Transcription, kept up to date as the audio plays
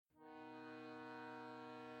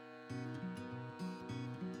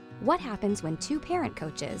What happens when two parent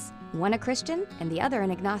coaches, one a Christian and the other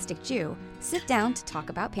an agnostic Jew, sit down to talk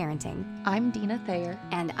about parenting? I'm Dina Thayer.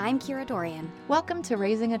 And I'm Kira Dorian. Welcome to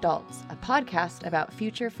Raising Adults, a podcast about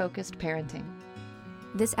future-focused parenting.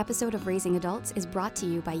 This episode of Raising Adults is brought to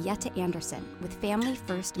you by Jette Anderson with Family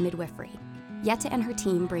First Midwifery. Jette and her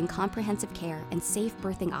team bring comprehensive care and safe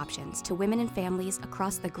birthing options to women and families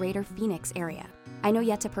across the greater Phoenix area. I know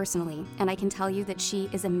Jette personally, and I can tell you that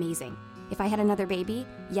she is amazing. If I had another baby,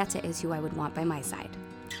 Jette is who I would want by my side.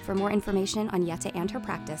 For more information on Jette and her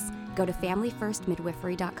practice, go to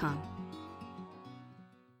familyfirstmidwifery.com.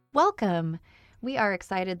 Welcome! We are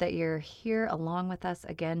excited that you're here along with us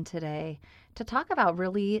again today to talk about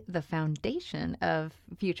really the foundation of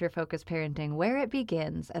future-focused parenting, where it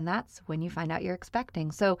begins, and that's when you find out you're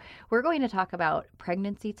expecting. So we're going to talk about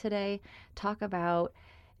pregnancy today, talk about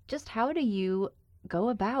just how do you go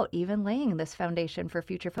about even laying this foundation for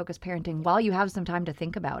future-focused parenting while you have some time to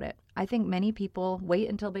think about it. I think many people wait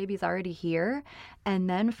until baby's already here and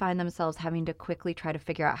then find themselves having to quickly try to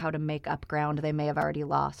figure out how to make up ground they may have already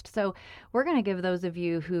lost. So we're going to give those of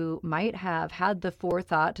you who might have had the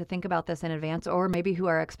forethought to think about this in advance, or maybe who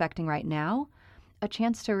are expecting right now, a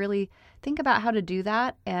chance to really think about how to do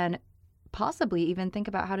that and possibly even think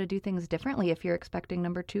about how to do things differently if you're expecting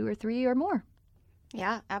number 2 or 3 or more.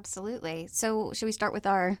 Yeah, absolutely. So should we start with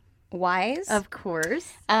our whys? Of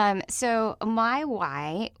course. So my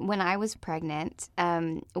why when I was pregnant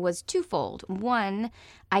was twofold. One,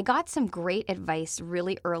 I got some great advice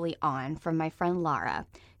really early on from my friend Laura,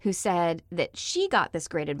 who said that she got this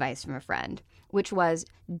great advice from a friend, which was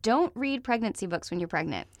don't read pregnancy books when you're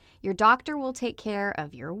pregnant. Your doctor will take care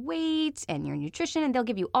of your weight and your nutrition, and they'll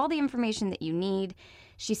give you all the information that you need.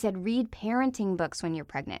 She said, read parenting books when you're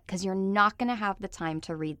pregnant because you're not going to have the time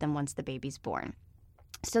to read them once the baby's born.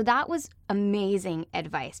 So that was amazing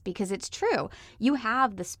advice because it's true. You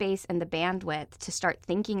have the space and the bandwidth to start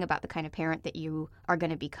thinking about the kind of parent that you are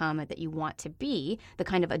going to become or that you want to be, the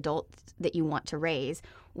kind of adult that you want to raise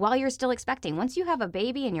while you're still expecting. Once you have a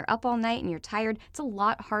baby and you're up all night and you're tired, it's a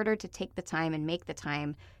lot harder to take the time and make the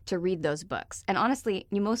time to read those books. And honestly,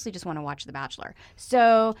 you mostly just want to watch The Bachelor.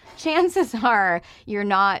 So chances are you're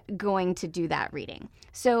not going to do that reading.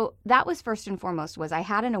 So that was first and foremost was I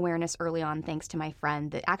had an awareness early on, thanks to my friend,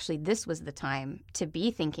 that actually this was the time to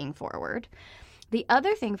be thinking forward. The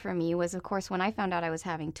other thing for me was, of course, when I found out I was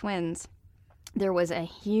having twins, there was a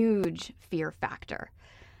huge fear factor.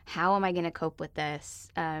 How am I going to cope with this?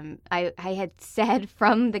 I had said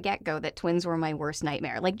from the get-go that twins were my worst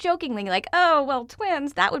nightmare, like jokingly, like, oh, well,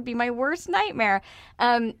 twins, that would be my worst nightmare.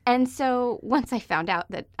 And so once I found out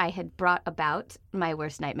that I had brought about my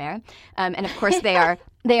worst nightmare, and of course they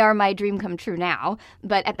are my dream come true now.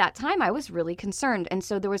 But at that time, I was really concerned. And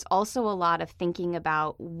so there was also a lot of thinking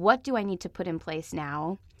about what do I need to put in place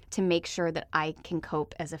now to make sure that I can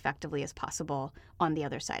cope as effectively as possible on the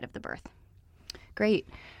other side of the birth. Great.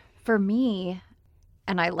 For me,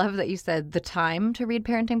 and I love that you said the time to read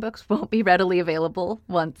parenting books won't be readily available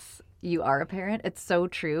once you are a parent. It's so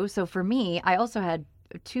true. So for me, I also had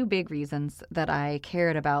 2 big reasons that I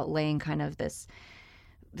cared about laying kind of this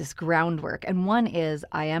groundwork. And one is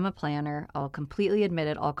I am a planner. I'll completely admit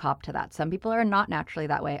it. I'll cop to that. Some people are not naturally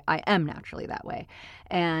that way. I am naturally that way.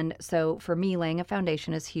 And so for me, laying a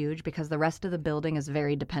foundation is huge because the rest of the building is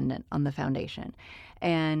very dependent on the foundation.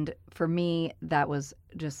 And for me, that was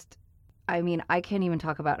just, I mean, I can't even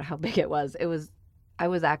talk about how big it was. I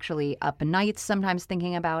was actually up nights sometimes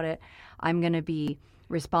thinking about it. I'm going to be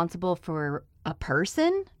responsible for a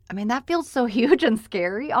person. I mean, that feels so huge and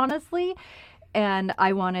scary, honestly. And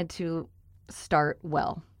I wanted to start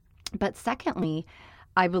well. But secondly,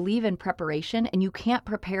 I believe in preparation, and you can't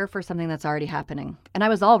prepare for something that's already happening. And I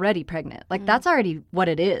was already pregnant. Like, that's already what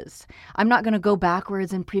it is. I'm not going to go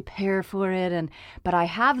backwards and prepare for it. But I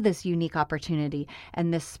have this unique opportunity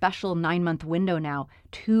and this special 9-month window now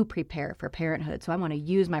to prepare for parenthood. So I want to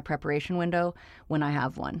use my preparation window when I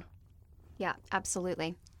have one. Yeah,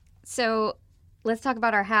 absolutely. So let's talk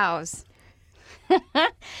about our hows.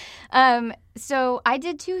 So I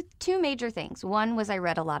did two major things. One was I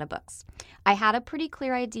read a lot of books. I had a pretty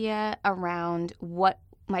clear idea around what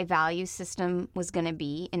my value system was going to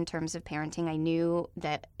be in terms of parenting. I knew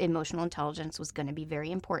that emotional intelligence was going to be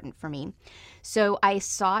very important for me. So I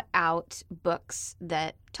sought out books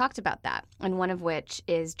that talked about that, and one of which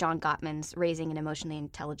is John Gottman's Raising an Emotionally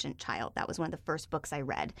Intelligent Child. That was one of the first books I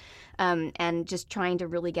read, and just trying to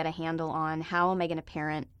really get a handle on how am I going to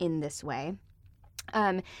parent in this way.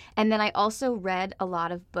 And then I also read a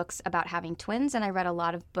lot of books about having twins, and I read a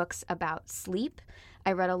lot of books about sleep.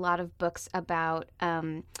 I read a lot of books about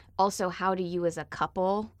also how do you as a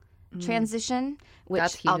couple transition,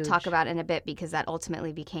 That's which I'll talk huge. about in a bit because that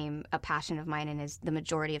ultimately became a passion of mine and is the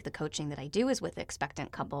majority of the coaching that I do is with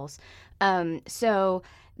expectant couples. So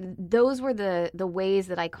those were the ways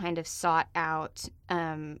that I kind of sought out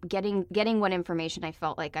getting what information I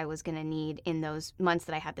felt like I was going to need in those months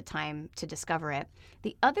that I had the time to discover it.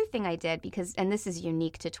 The other thing I did, and this is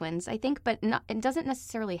unique to twins, I think, but it doesn't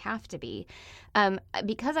necessarily have to be,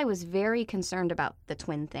 because I was very concerned about the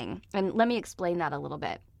twin thing. And let me explain that a little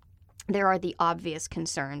bit. There are the obvious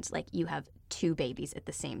concerns, like you have two babies at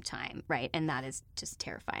the same time, right? And that is just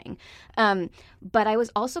terrifying. But I was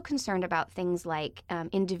also concerned about things like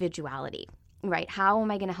individuality. Right. How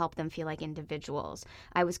am I going to help them feel like individuals?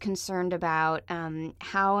 I was concerned about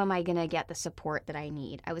how am I going to get the support that I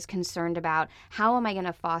need? I was concerned about how am I going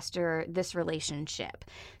to foster this relationship?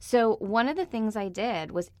 So one of the things I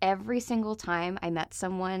did was every single time I met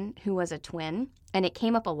someone who was a twin, and it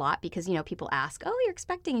came up a lot because, people ask, oh, you're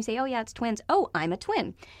expecting. You say, oh, yeah, it's twins. Oh, I'm a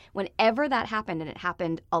twin. Whenever that happened, and it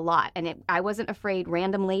happened a lot, and I wasn't afraid,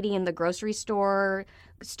 random lady in the grocery store,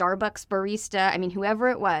 Starbucks barista, whoever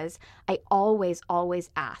it was, I always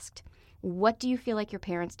asked, what do you feel like your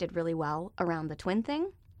parents did really well around the twin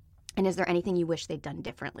thing? And is there anything you wish they'd done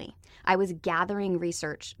differently? I was gathering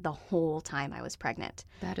research the whole time I was pregnant.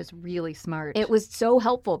 That is really smart. It was so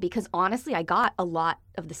helpful because honestly, I got a lot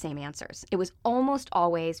of the same answers. It was almost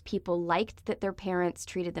always people liked that their parents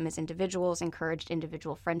treated them as individuals, encouraged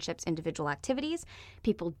individual friendships, individual activities.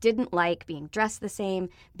 People didn't like being dressed the same,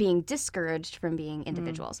 being discouraged from being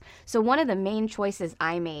individuals. So one of the main choices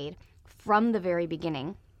I made from the very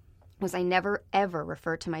beginning was I never, ever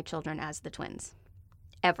referred to my children as the twins.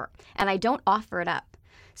 Ever. And I don't offer it up.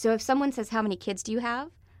 So if someone says, how many kids do you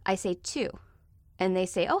have? I say 2. And they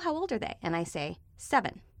say, oh, how old are they? And I say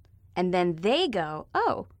 7. And then they go,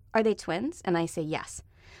 oh, are they twins? And I say yes.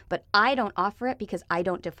 But I don't offer it because I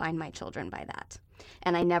don't define my children by that.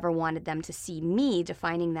 And I never wanted them to see me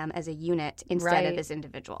defining them as a unit instead of as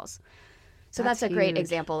individuals. So that's a great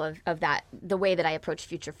example of that, the way that I approach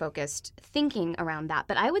future-focused thinking around that.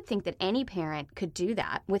 But I would think that any parent could do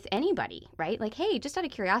that with anybody, right? Like, hey, just out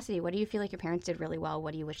of curiosity, what do you feel like your parents did really well?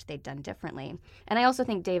 What do you wish they'd done differently? And I also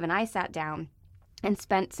think Dave and I sat down and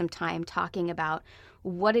spent some time talking about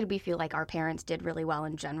what did we feel like our parents did really well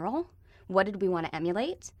in general? What did we want to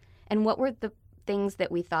emulate? And what were the things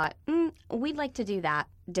that we thought, we'd like to do that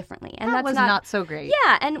differently? And that was not so great.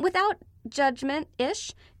 Yeah, and without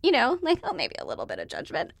judgment-ish, like, oh, maybe a little bit of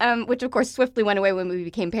judgment, which of course swiftly went away when we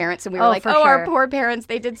became parents and we were like, oh, our poor parents,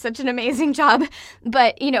 they did such an amazing job.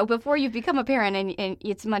 But, before you've become a parent and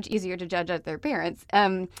it's much easier to judge other parents.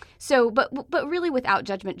 But really without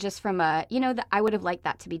judgment, just from I would have liked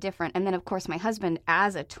that to be different. And then of course my husband,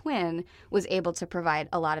 as a twin, was able to provide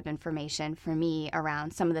a lot of information for me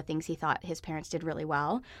around some of the things he thought his parents did really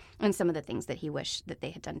well and some of the things that he wished that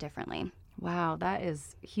they had done differently. Wow, that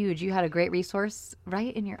is huge. You had a great resource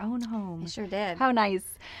right in your own home. I sure did. How nice.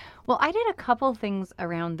 Well, I did a couple things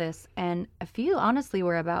around this, and a few, honestly,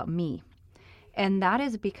 were about me. And that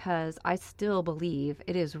is because I still believe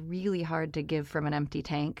it is really hard to give from an empty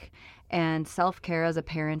tank, and self-care as a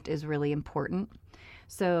parent is really important.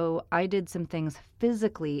 So I did some things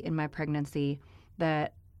physically in my pregnancy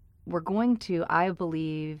that were going to, I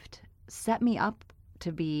believed, set me up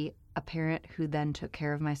to be a parent who then took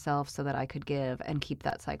care of myself so that I could give and keep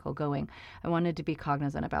that cycle going. I wanted to be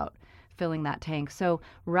cognizant about filling that tank. So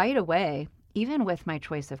right away, even with my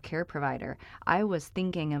choice of care provider, I was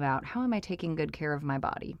thinking about how am I taking good care of my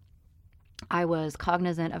body? I was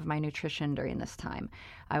cognizant of my nutrition during this time.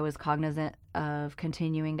 I was cognizant of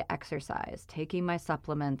continuing to exercise, taking my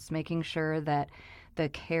supplements, making sure that the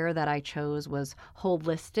care that I chose was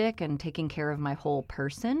holistic and taking care of my whole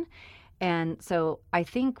person. And so I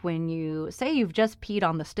think when you say you've just peed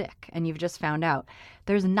on the stick and you've just found out,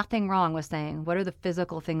 there's nothing wrong with saying, what are the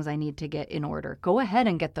physical things I need to get in order? Go ahead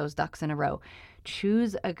and get those ducks in a row.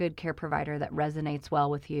 Choose a good care provider that resonates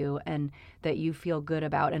well with you and that you feel good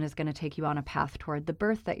about and is going to take you on a path toward the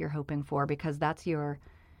birth that you're hoping for, because that's your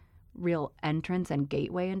real entrance and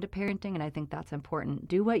gateway into parenting. And I think that's important.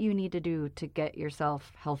 Do what you need to do to get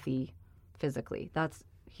yourself healthy physically. That's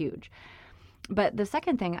huge. But the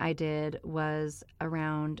second thing I did was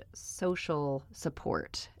around social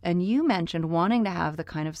support. And you mentioned wanting to have the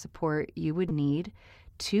kind of support you would need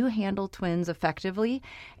to handle twins effectively.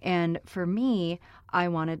 And for me, I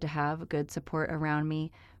wanted to have good support around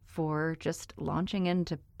me for just launching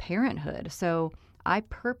into parenthood. So I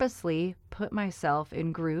purposely put myself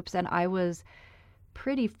in groups, and I was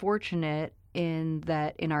pretty fortunate in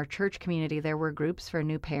that in our church community, there were groups for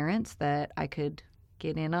new parents that I could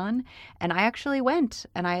get in on. And I actually went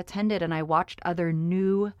and I attended and I watched other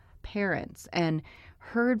new parents and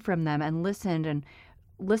heard from them and listened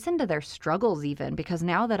to their struggles even, because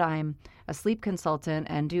now that I'm a sleep consultant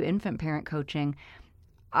and do infant parent coaching,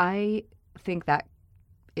 I think that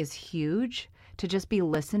is huge, to just be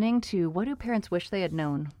listening to what do parents wish they had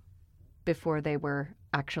known before they were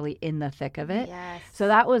actually in the thick of it. Yes. So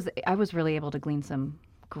I was really able to glean some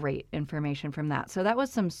great information from that. So that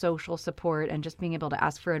was some social support and just being able to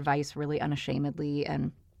ask for advice really unashamedly,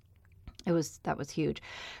 and that was huge.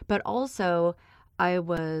 But also I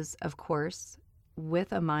was, of course,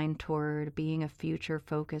 with a mind toward being a future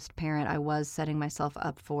focused parent, I was setting myself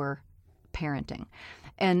up for parenting.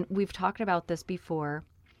 And we've talked about this before,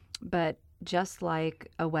 but just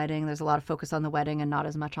like a wedding, there's a lot of focus on the wedding and not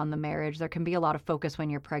as much on the marriage. There can be a lot of focus when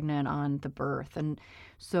you're pregnant on the birth and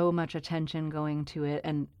so much attention going to it.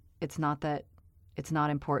 And it's not that it's not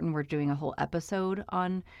important. We're doing a whole episode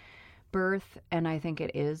on birth, and I think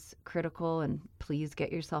it is critical, and please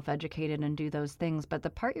get yourself educated and do those things. But the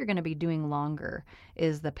part you're going to be doing longer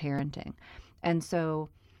is the parenting. And so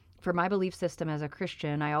for my belief system as a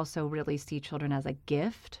Christian, I also really see children as a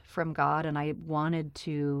gift from God, and I wanted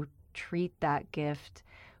to treat that gift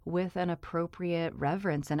with an appropriate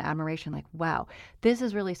reverence and admiration. Like, wow, this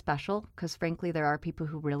is really special, because frankly, there are people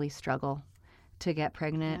who really struggle to get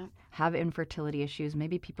pregnant, have infertility issues,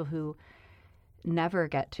 maybe people who never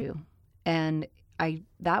get to. And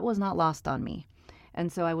that was not lost on me.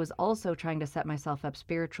 And so I was also trying to set myself up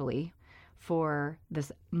spiritually for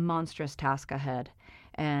this monstrous task ahead.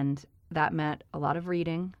 And that meant a lot of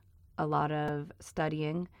reading, a lot of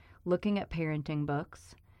studying, looking at parenting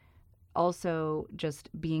books, also just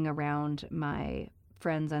being around my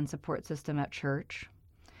friends and support system at church,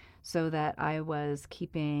 so that I was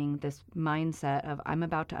keeping this mindset of I'm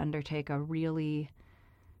about to undertake a really,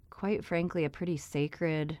 quite frankly, a pretty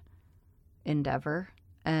sacred endeavor,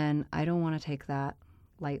 and I don't want to take that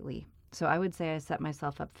lightly. So I would say I set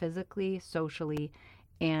myself up physically, socially,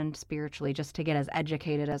 and spiritually just to get as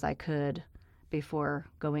educated as I could before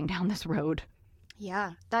going down this road.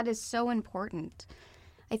 Yeah, that is so important.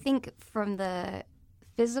 I think from the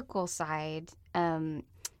physical side,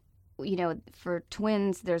 for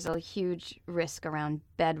twins, there's a huge risk around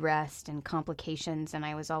bed rest and complications. And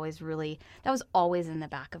that was always in the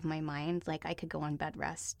back of my mind. Like, I could go on bed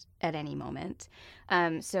rest at any moment.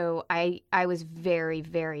 So I was very,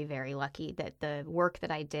 very, very lucky that the work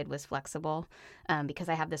that I did was flexible. Because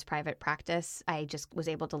I have this private practice, I just was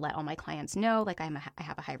able to let all my clients know, like, I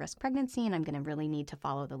have a high risk pregnancy and I'm going to really need to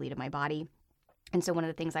follow the lead of my body. And so one of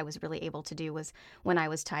the things I was really able to do was, when I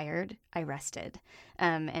was tired, I rested.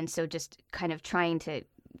 And so just kind of trying to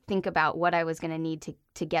think about what I was going to need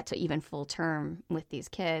to get to even full term with these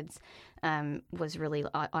kids was really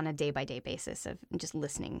on a day-by-day basis of just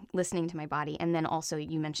listening to my body. And then also,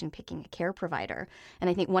 you mentioned picking a care provider. And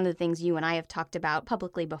I think one of the things you and I have talked about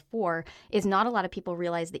publicly before is not a lot of people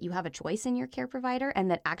realize that you have a choice in your care provider,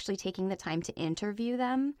 and that actually taking the time to interview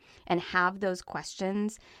them and have those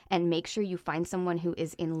questions and make sure you find someone who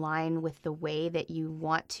is in line with the way that you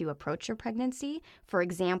want to approach your pregnancy. For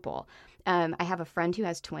example, I have a friend who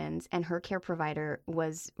has twins, and her care provider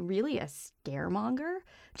was really a scaremonger,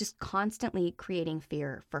 just constantly creating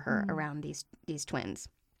fear for her around these twins.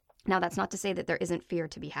 Now, that's not to say that there isn't fear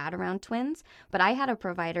to be had around twins, but I had a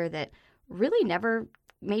provider that really never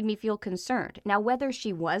made me feel concerned. Now, whether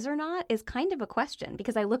she was or not is kind of a question,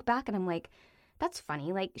 because I look back and I'm like, that's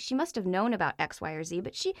funny. Like, she must have known about X, Y, or Z,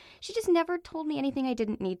 but she just never told me anything I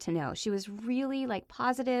didn't need to know. She was really like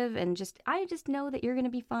positive and I just know that you're going to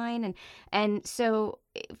be fine. And so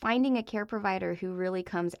finding a care provider who really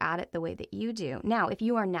comes at it the way that you do. Now, if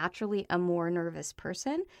you are naturally a more nervous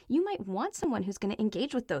person, you might want someone who's going to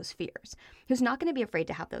engage with those fears, who's not going to be afraid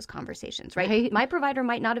to have those conversations, right? My provider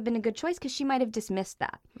might not have been a good choice because she might have dismissed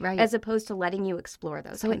that, right, as opposed to letting you explore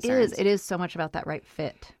those concerns. It is so much about that right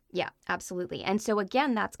fit. Yeah, absolutely. And so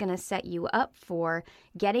again, that's going to set you up for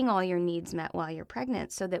getting all your needs met while you're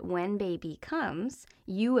pregnant, so that when baby comes,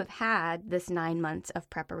 you have had this 9 months of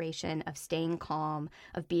preparation, of staying calm,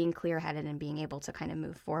 of being clear-headed, and being able to kind of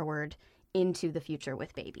move forward into the future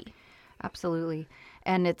with baby. Absolutely.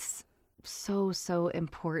 And it's so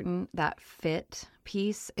important, that fit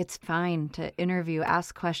piece. It's fine to interview,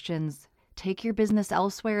 ask questions, take your business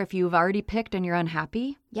elsewhere if you've already picked and you're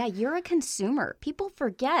unhappy. Yeah, you're a consumer. People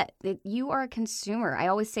forget that you are a consumer. I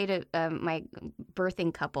always say to my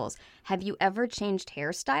birthing couples, have you ever changed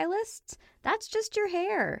hairstylists? That's just your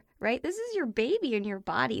hair, right? This is your baby and your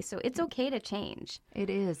body, so it's okay to change. It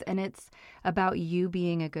is, and it's about you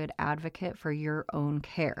being a good advocate for your own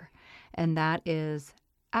care. And that is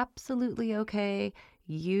absolutely okay.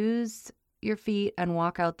 Use your feet and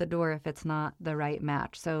walk out the door if it's not the right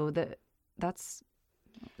match. So that's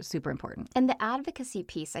super important. And the advocacy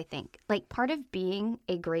piece, I think, like part of being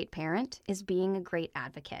a great parent is being a great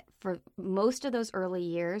advocate. For most of those early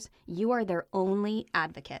years, you are their only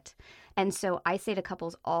advocate. And so I say to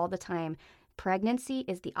couples all the time, pregnancy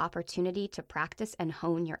is the opportunity to practice and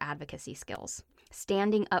hone your advocacy skills.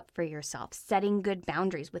 Standing up for yourself, setting good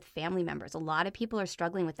boundaries with family members. A lot of people are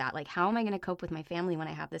struggling with that. Like, how am I going to cope with my family when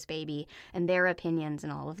I have this baby and their opinions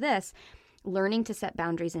and all of this? Learning to set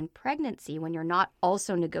boundaries in pregnancy when you're not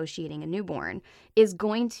also negotiating a newborn is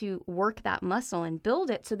going to work that muscle and build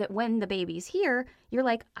it so that when the baby's here, you're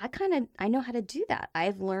like, I know how to do that.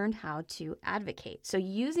 I've learned how to advocate. So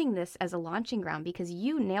using this as a launching ground, because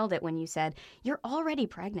you nailed it when you said you're already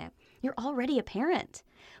pregnant, you're already a parent,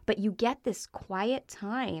 but you get this quiet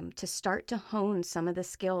time to start to hone some of the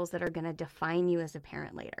skills that are going to define you as a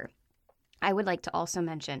parent later. I would like to also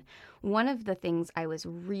mention one of the things I was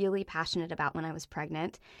really passionate about when I was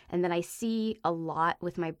pregnant, and that I see a lot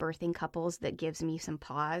with my birthing couples that gives me some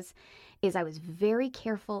pause, is I was very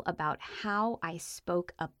careful about how I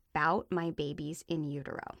spoke about my babies in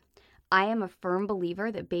utero. I am a firm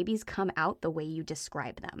believer that babies come out the way you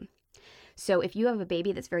describe them. So if you have a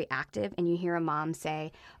baby that's very active and you hear a mom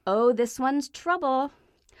say, "Oh, this one's trouble,"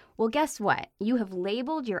 well, guess what? You have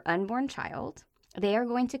labeled your unborn child. They are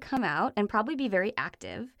going to come out and probably be very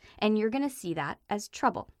active, and you're going to see that as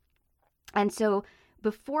trouble. And so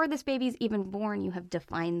before this baby's even born, you have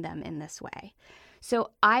defined them in this way.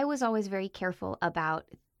 So I was always very careful about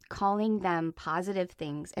calling them positive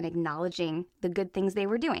things and acknowledging the good things they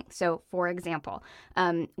were doing. So for example,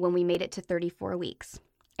 when we made it to 34 weeks,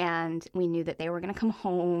 and we knew that they were going to come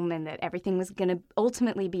home and that everything was going to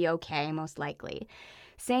ultimately be okay, most likely,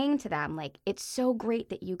 saying to them, like, it's so great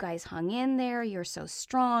that you guys hung in there. You're so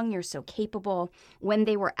strong. You're so capable. When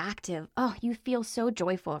they were active, oh, you feel so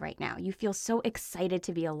joyful right now. You feel so excited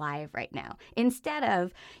to be alive right now. Instead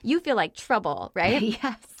of, you feel like trouble, right?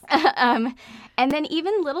 Yes. And then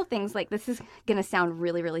even little things like, this is going to sound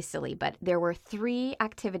really, really silly, but there were 3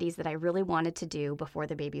 activities that I really wanted to do before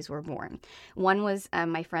the babies were born. One was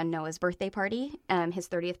my friend Noah's birthday party, his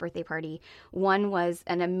 30th birthday party. One was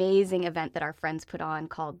an amazing event that our friends put on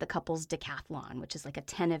called the Couples Decathlon, which is like a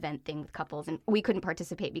 10-event thing with couples. And we couldn't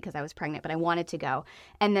participate because I was pregnant, but I wanted to go.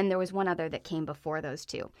 And then there was one other that came before those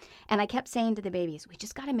 2. And I kept saying to the babies, we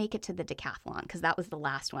just got to make it to the decathlon, because that was the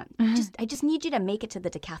last one. I just need you to make it to the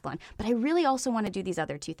decathlon. But I really also want to do these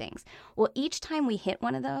other 2 things. Well, each time we hit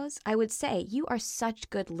one of those, I would say, you are such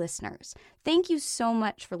good listeners. Thank you so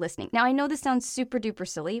much for listening. Now, I know this sounds super duper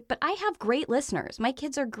silly, but I have great listeners. My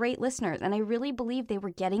kids are great listeners. And I really believe they were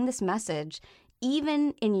getting this message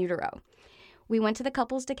even in utero. We went to the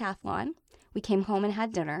Couples Decathlon. We came home and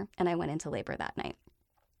had dinner, and I went into labor that night.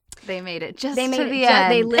 They made it just they made to it the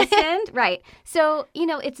end. They listened, right. So,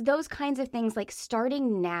 it's those kinds of things, like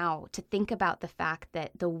starting now to think about the fact that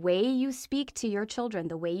the way you speak to your children,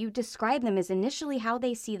 the way you describe them, is initially how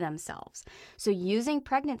they see themselves. So using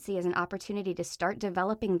pregnancy as an opportunity to start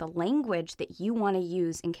developing the language that you want to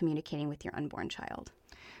use in communicating with your unborn child.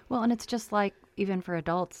 Well, and it's just like, even for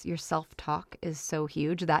adults, your self-talk is so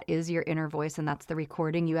huge. That is your inner voice, and that's the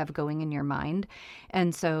recording you have going in your mind.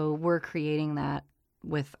 And so we're creating that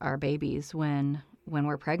with our babies when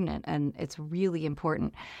we're pregnant, and it's really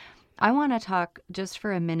important. I want to talk just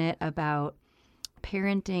for a minute about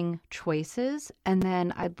parenting choices, and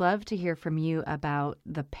then I'd love to hear from you about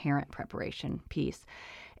the parent preparation piece.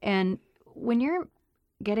 And when you're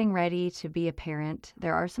getting ready to be a parent,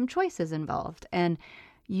 there are some choices involved, and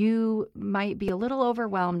you might be a little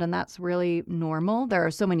overwhelmed, and that's really normal. There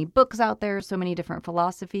are so many books out there, so many different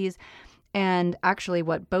philosophies. And actually,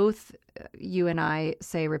 what both you and I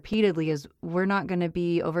say repeatedly is we're not going to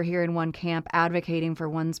be over here in one camp advocating for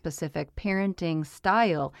one specific parenting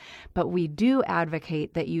style, but we do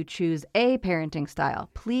advocate that you choose a parenting style.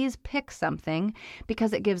 Please pick something,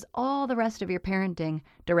 because it gives all the rest of your parenting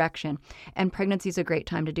direction. And pregnancy is a great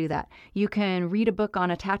time to do that. You can read a book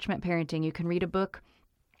on attachment parenting. You can read a book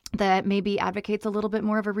that maybe advocates a little bit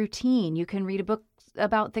more of a routine. You can read a book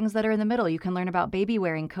about things that are in the middle. You can learn about baby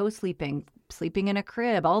wearing, co-sleeping, sleeping in a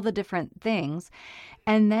crib, all the different things,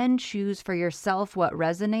 and then choose for yourself what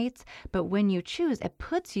resonates. But when you choose, it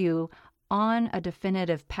puts you on a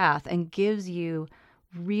definitive path and gives you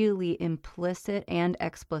really implicit and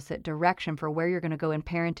explicit direction for where you're going to go in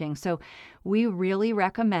parenting. So we really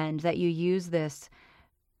recommend that you use this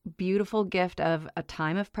beautiful gift of a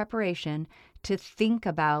time of preparation to think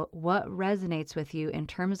about what resonates with you in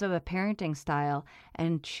terms of a parenting style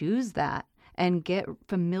and choose that and get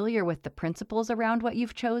familiar with the principles around what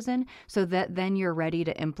you've chosen so that then you're ready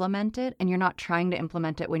to implement it, and you're not trying to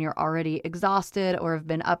implement it when you're already exhausted or have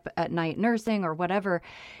been up at night nursing or whatever.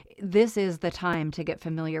 This is the time to get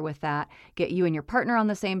familiar with that, get you and your partner on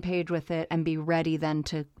the same page with it, and be ready then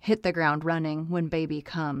to hit the ground running when baby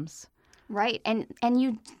comes. Right. And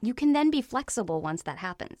you can then be flexible once that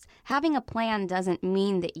happens. Having a plan doesn't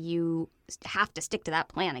mean that you have to stick to that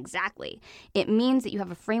plan exactly. It means that you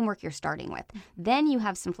have a framework you're starting with. Then you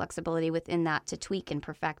have some flexibility within that to tweak and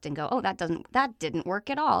perfect and go, oh, that didn't work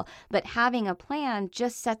at all. But having a plan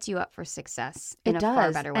just sets you up for success in a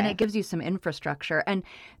far better way. And it gives you some infrastructure. And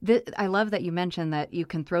I love that you mentioned that you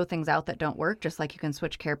can throw things out that don't work, just like you can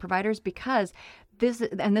switch care providers, because this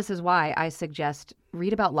is why I suggest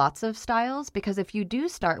read about lots of styles, because if you do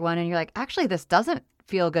start one and you're like, actually, this doesn't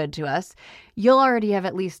feel good to us, you'll already have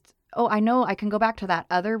at least, oh, I know I can go back to that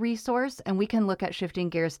other resource and we can look at shifting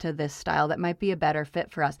gears to this style that might be a better fit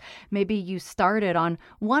for us. Maybe you started on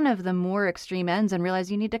one of the more extreme ends and realize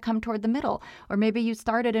you need to come toward the middle. Or maybe you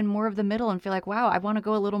started in more of the middle and feel like, wow, I want to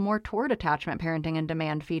go a little more toward attachment parenting and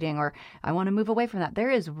demand feeding, or I want to move away from that. There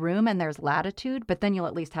is room and there's latitude, but then you'll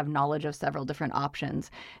at least have knowledge of several different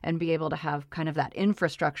options and be able to have kind of that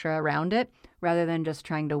infrastructure around it, rather than just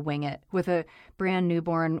trying to wing it. With a brand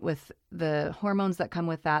newborn, with the hormones that come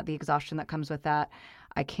with that, the exhaustion that comes with that,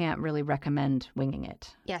 I can't really recommend winging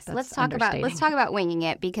it. Yes, let's talk about winging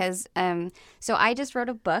it, because so I just wrote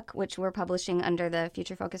a book, which we're publishing under the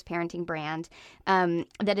Future Focus Parenting brand,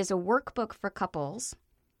 that is a workbook for couples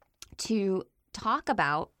to talk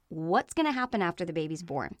about what's going to happen after the baby's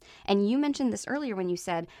born. And you mentioned this earlier when you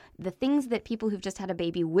said the things that people who've just had a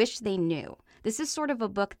baby wish they knew. This is sort of a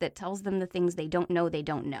book that tells them the things they don't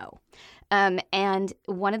know. And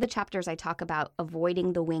one of the chapters I talk about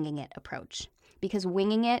avoiding the winging it approach, because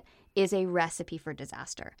winging it is a recipe for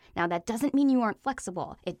disaster. Now, that doesn't mean you aren't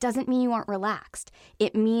flexible. It doesn't mean you aren't relaxed.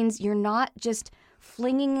 It means you're not just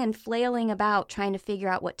flinging and flailing about trying to figure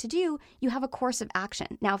out what to do. You have a course of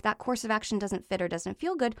action. Now, if that course of action doesn't fit or doesn't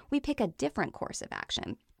feel good, we pick a different course of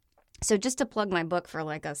action. So just to plug my book for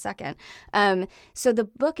like a second. So the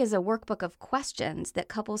book is a workbook of questions that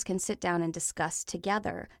couples can sit down and discuss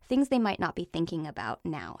together, things they might not be thinking about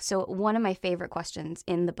now. So one of my favorite questions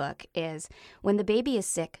in the book is, when the baby is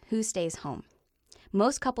sick, who stays home?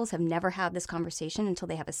 Most couples have never had this conversation until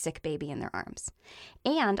they have a sick baby in their arms.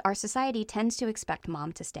 And our society tends to expect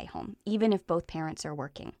mom to stay home, even if both parents are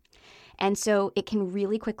working. And so it can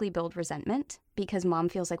really quickly build resentment, because mom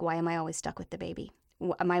feels like, why am I always stuck with the baby?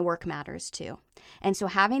 My work matters too. And so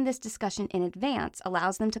having this discussion in advance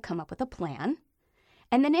allows them to come up with a plan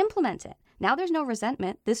and then implement it. Now there's no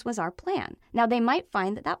resentment. This was our plan. Now they might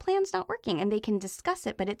find that plan's not working and they can discuss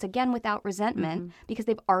it, but it's again without resentment because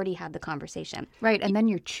they've already had the conversation. Right. And then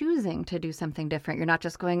you're choosing to do something different. You're not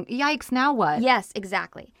just going, yikes, now what? Yes,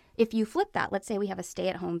 exactly. If you flip that, let's say we have a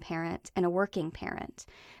stay-at-home parent and a working parent.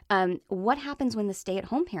 What happens when the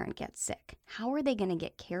stay-at-home parent gets sick? How are they going to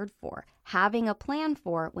get cared for? Having a plan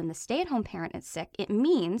for when the stay-at-home parent is sick, it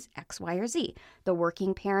means X, Y, or Z. The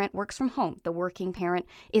working parent works from home. The working parent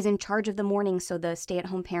is in charge of the morning so the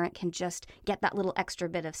stay-at-home parent can just get that little extra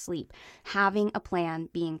bit of sleep. Having a plan,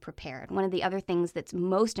 being prepared. One of the other things that's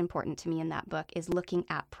most important to me in that book is looking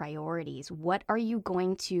at priorities. What are you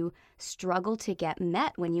going to struggle to get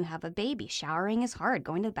met when you have a baby? Showering is hard.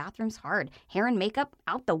 Going to the bathroom's hard. Hair and makeup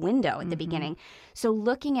out the window at the beginning. So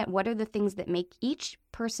looking at what are the things that make each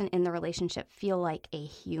person in the relationship feel like a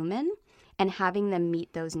human and having them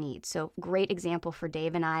meet those needs. So great example for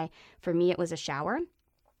Dave and I. For me, it was a shower.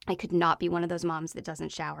 I could not be one of those moms that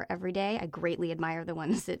doesn't shower every day. I greatly admire the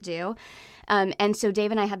ones that do. And so Dave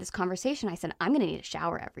and I had this conversation. I said, I'm going to need a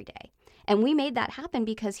shower every day. And we made that happen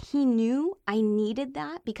because he knew I needed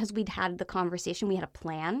that because we'd had the conversation. We had a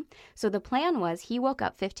plan. So the plan was he woke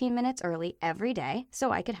up 15 minutes early every day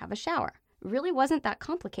so I could have a shower. Really wasn't that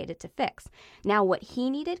complicated to fix. Now what he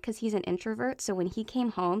needed, because he's an introvert, so when he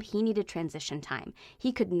came home, he needed transition time.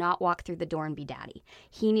 He could not walk through the door and be daddy.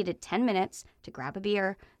 He needed 10 minutes to grab a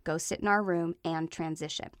beer, go sit in our room, and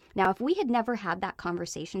transition. Now, if we had never had that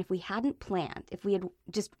conversation, if we hadn't planned, if we had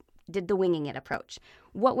just did the winging it approach,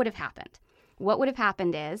 what would have happened? What would have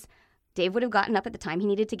happened is Dave would have gotten up at the time he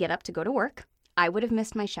needed to get up to go to work. I would have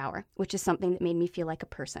missed my shower, which is something that made me feel like a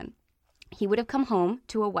person. He would have come home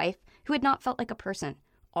to a wife who had not felt like a person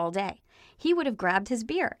all day. He would have grabbed his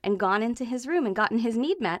beer and gone into his room and gotten his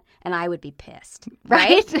need met, and I would be pissed,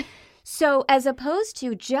 right? So as opposed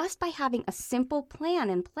to just by having a simple plan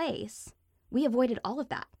in place, we avoided all of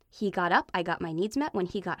that. He got up, I got my needs met. When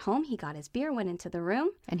he got home, he got his beer, went into the room.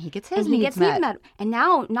 And he gets his and he needs gets met. needs met. And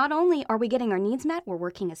now, not only are we getting our needs met, we're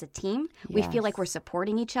working as a team. We feel like we're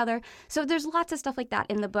supporting each other. So there's lots of stuff like that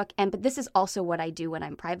in the book. But this is also what I do when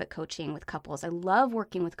I'm private coaching with couples. I love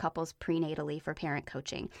working with couples prenatally for parent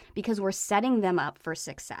coaching because we're setting them up for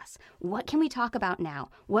success. What can we talk about now?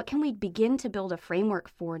 What can we begin to build a framework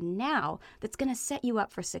for now that's going to set you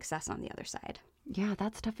up for success on the other side? Yeah,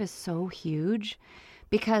 that stuff is so huge.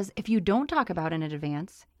 Because if you don't talk about it in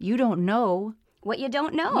advance, you don't know what you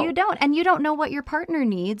don't know. You don't. And you don't know what your partner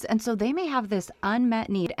needs. And so they may have this unmet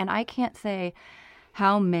need. And I can't say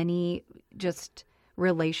how many just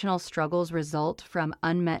relational struggles result from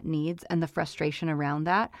unmet needs and the frustration around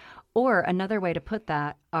that. Or another way to put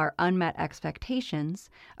that are unmet expectations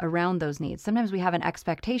around those needs. Sometimes we have an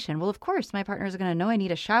expectation. Well, of course, my partner is going to know I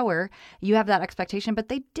need a shower. You have that expectation, but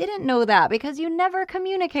they didn't know that because you never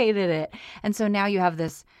communicated it. And so now you have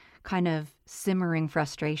this kind of simmering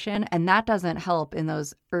frustration. And that doesn't help in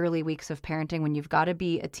those early weeks of parenting when you've got to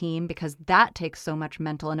be a team, because that takes so much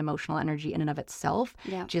mental and emotional energy in and of itself,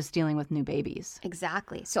 just dealing with new babies.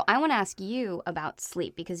 Exactly. So I want to ask you about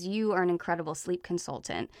sleep, because you are an incredible sleep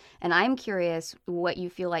consultant. And I'm curious what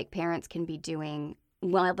you feel like parents can be doing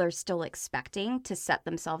while they're still expecting to set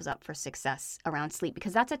themselves up for success around sleep,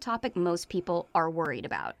 because that's a topic most people are worried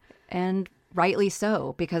about. And rightly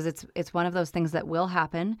so, because it's one of those things that will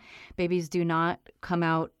happen. Babies do not come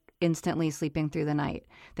out instantly sleeping through the night.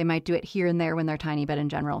 They might do it here and there when they're tiny, but in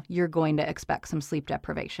general, you're going to expect some sleep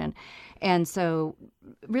deprivation. And so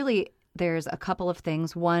really, there's a couple of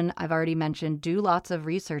things. One, I've already mentioned, do lots of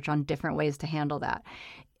research on different ways to handle that.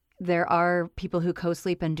 There are people who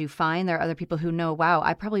co-sleep and do fine. There are other people who know, wow,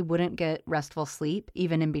 I probably wouldn't get restful sleep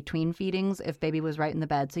even in between feedings if baby was right in the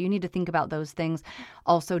bed. So you need to think about those things.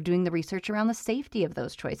 Also doing the research around the safety of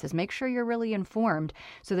those choices. Make sure you're really informed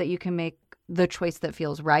so that you can make the choice that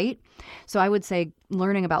feels right. So I would say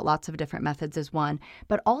learning about lots of different methods is one,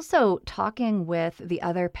 but also talking with the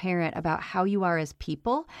other parent about how you are as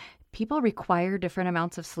people. People require different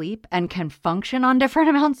amounts of sleep and can function on different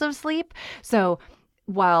amounts of sleep. So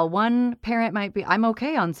while one parent might be, I'm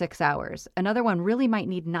okay on 6 hours, another one really might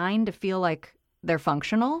need 9 to feel like they're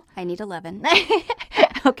functional. I need 11.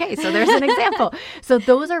 Okay, so there's an example. So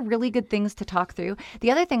those are really good things to talk through.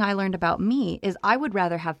 The other thing I learned about me is I would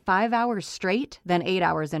rather have 5 hours straight than 8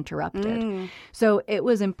 hours interrupted. So it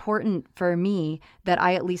was important for me that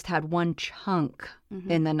I at least had one chunk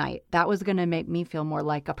in the night. That was going to make me feel more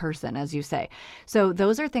like a person, as you say. So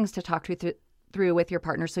those are things to talk through with your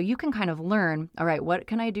partner, so you can kind of learn, all right, what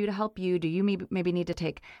can I do to help you? Do you maybe need to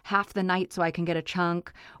take half the night so I can get a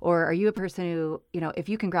chunk? Or are you a person who, if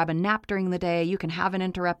you can grab a nap during the day, you can have an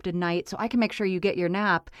interrupted night, so I can make sure you get your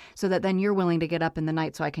nap so that then you're willing to get up in the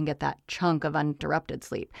night so I can get that chunk of uninterrupted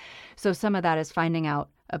sleep. So some of that is finding out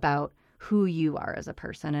about who you are as a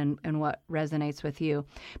person and what resonates with you.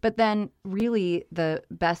 But then really the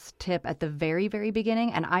best tip at the very, very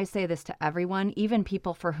beginning, and I say this to everyone, even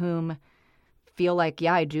people for whom feel like,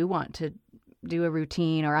 yeah, I do want to do a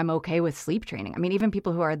routine or I'm okay with sleep training. I mean, even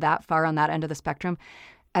people who are that far on that end of the spectrum,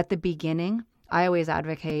 at the beginning, I always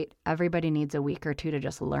advocate everybody needs a week or two to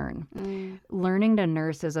just learn. Learning to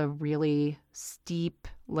nurse is a really steep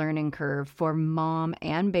learning curve for mom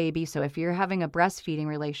and baby. So if you're having a breastfeeding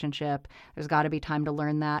relationship, there's got to be time to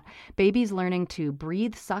learn that. Babies learning to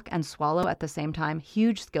breathe, suck, and swallow at the same time,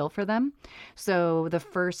 huge skill for them. So the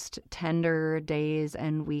first tender days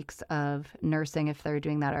and weeks of nursing, if they're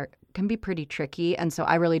doing that, can be pretty tricky. And so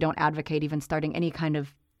I really don't advocate even starting any kind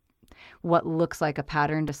of what looks like a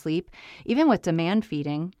pattern to sleep. Even with demand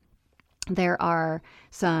feeding, there are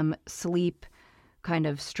some sleep kind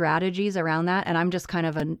of strategies around that. And I'm just kind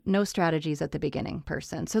of a no strategies at the beginning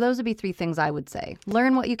person. So those would be 3 things I would say.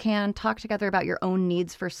 Learn what you can, talk together about your own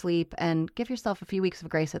needs for sleep, and give yourself a few weeks of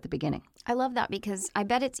grace at the beginning. I love that, because I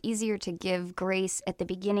bet it's easier to give grace at the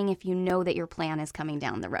beginning if you know that your plan is coming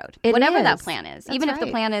down the road. Whatever that plan is. That's even right. if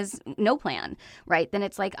the plan is no plan, right? Then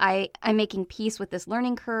it's like I'm making peace with this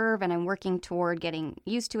learning curve and I'm working toward getting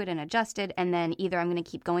used to it and adjusted. And then either I'm going to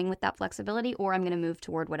keep going with that flexibility or I'm going to move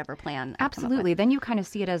toward whatever plan. Absolutely. Then you kind of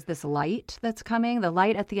see it as this light that's coming, the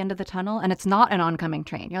light at the end of the tunnel, and it's not an oncoming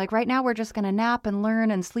train. You're like, right now we're just going to nap and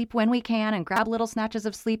learn and sleep when we can and grab little snatches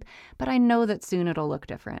of sleep, but I know that soon it'll look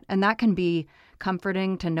different. And that can be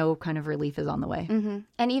comforting to know kind of relief is on the way.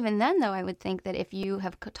 And even then, though, I would think that if you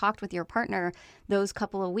have talked with your partner, those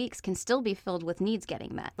couple of weeks can still be filled with needs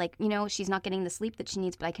getting met. Like, she's not getting the sleep that she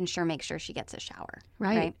needs, but I can sure make sure she gets a shower.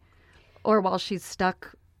 Right. Or while she's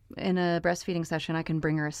stuck in a breastfeeding session, I can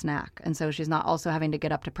bring her a snack. And so she's not also having to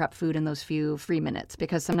get up to prep food in those few free minutes,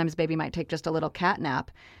 because sometimes baby might take just a little cat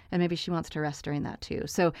nap and maybe she wants to rest during that too.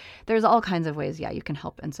 So there's all kinds of ways, you can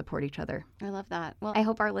help and support each other. I love that. Well, I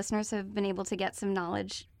hope our listeners have been able to get some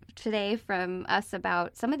knowledge today from us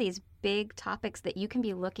about some of these big topics that you can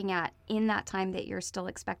be looking at in that time that you're still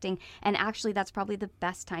expecting. And actually, that's probably the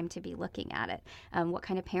best time to be looking at it. What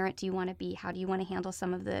kind of parent do you want to be? How do you want to handle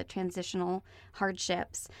some of the transitional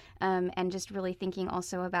hardships? And just really thinking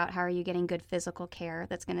also about how are you getting good physical care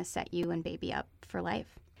that's going to set you and baby up for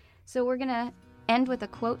life. So we're going to end with a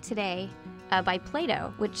quote today by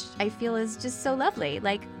Plato, which I feel is just so lovely.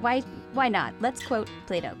 Like, why not? Let's quote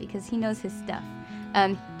Plato because he knows his stuff.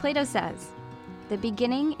 Plato says, "The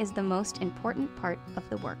beginning is the most important part of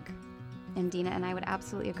the work." And Dina and I would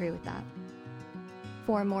absolutely agree with that.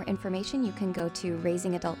 For more information, you can go to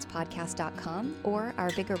raisingadultspodcast.com or our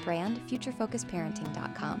bigger brand,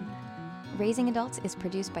 futurefocusedparenting.com. Raising Adults is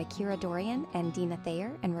produced by Kira Dorian and Dina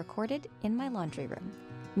Thayer and recorded in my laundry room.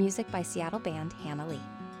 Music by Seattle band Hannah Lee.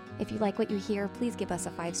 If you like what you hear, please give us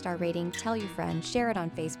a 5-star rating, tell your friends, share it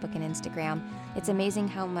on Facebook and Instagram. It's amazing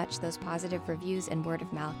how much those positive reviews and word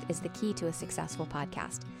of mouth is the key to a successful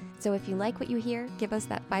podcast. So if you like what you hear, give us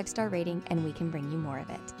that 5-star rating and we can bring you more of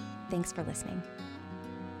it. Thanks for listening.